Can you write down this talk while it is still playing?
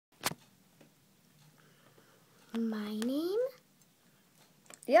My name?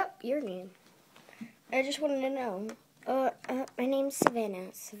 Yep, your name. I just wanted to know. My name's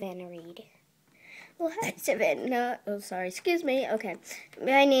Savannah Reed. Well, hi, Savannah. Oh, sorry. Excuse me. Okay.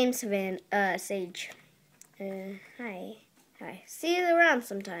 My name's Savannah, Sage. Hi. See you around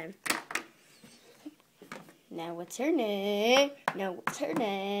sometime. Now what's her name? Ow.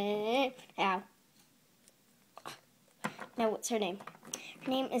 Now what's her name?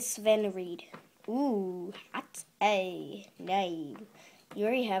 Her name is Savannah Reed. Ooh, that's a name. You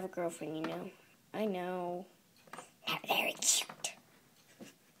already have a girlfriend, you know. I know. Not very cute.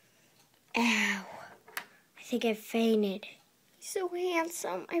 Ow. I think I fainted. He's so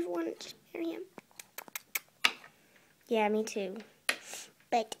handsome. I've wanted to marry him. Yeah, me too.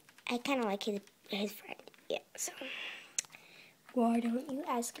 But I kind of like his friend. Yeah, so why don't you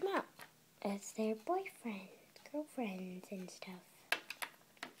ask him out as their boyfriend, girlfriends, and stuff?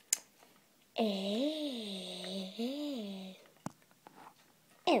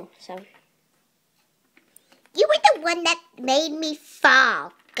 Ew, so. You were the one that made me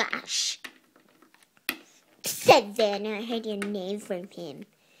fall, gosh. Savannah, I heard your name from him.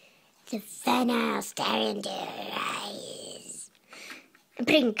 Savannah, I'll stare into your eyes. I'm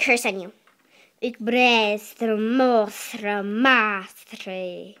putting a curse on you. Ik brester mostra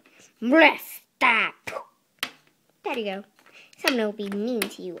mastre. Resta. There you go. Someone will be mean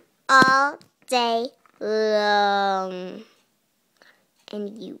to you all day long.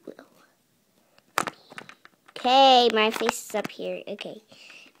 And you will. Okay, my face is up here. Okay.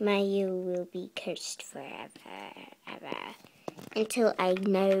 You will be cursed forever, ever. Until I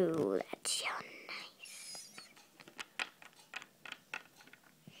know that you're nice.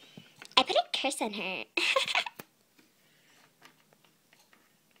 I put a curse on her.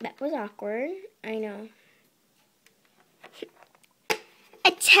 That was awkward. I know.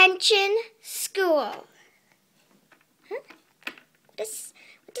 Attention, school. Huh? What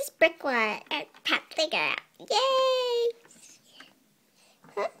does Brick want? Pat figure out. Yay!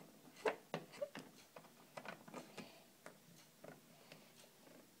 Huh?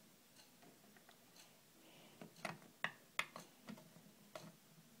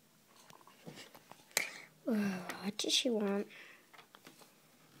 What does she want?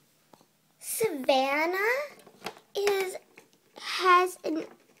 Savannah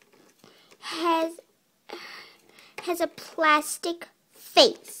has a plastic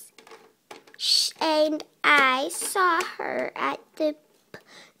face, and I saw her at the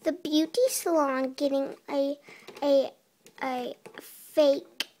beauty salon getting a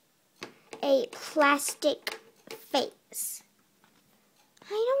plastic face. I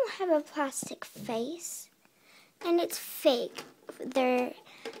don't have a plastic face, and it's fake. They're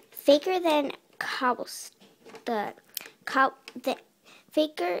faker than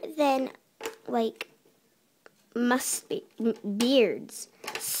faker than like beards.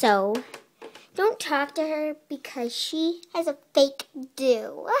 So don't talk to her because she has a fake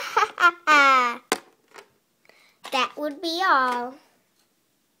do. That would be all.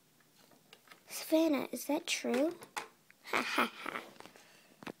 Savannah, is that true? Ha ha ha.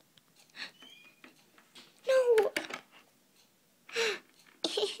 No.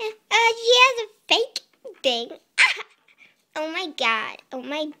 She has a fake thing. Oh my God. Oh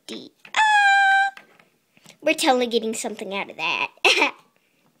my D. We're totally getting something out of that.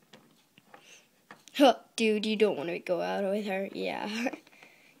 Huh, dude, you don't want to go out with her? Yeah.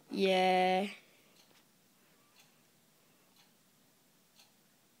 Yeah.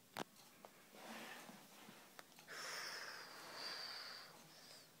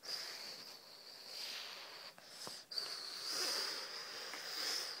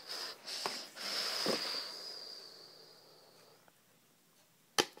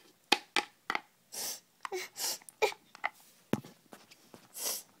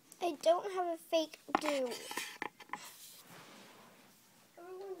 I don't have a fake do.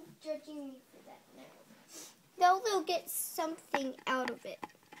 Everyone's judging me for that now. They'll get something out of it.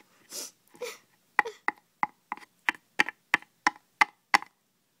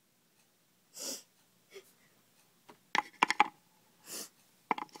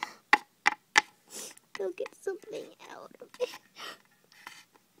 They'll get something out of it.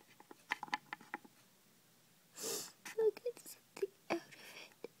 They'll get something out of it.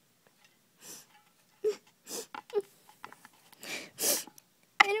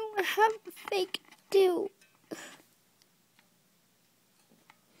 I don't have a fake do.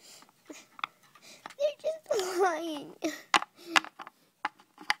 They're just lying.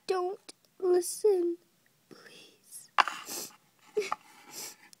 Don't listen, please.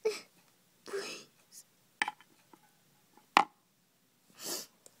 Please.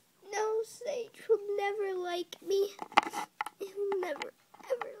 No, Sage will never like like me. He'll never,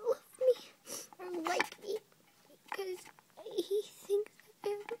 ever love me or like me because he thinks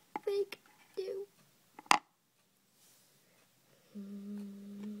I'm fake too.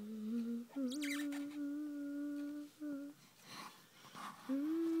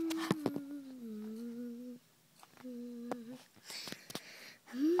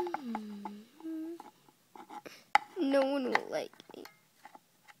 No one will like me.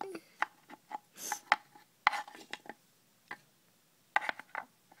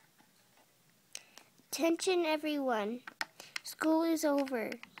 Attention everyone. School is over.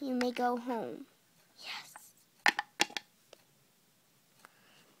 You may go home. Yes.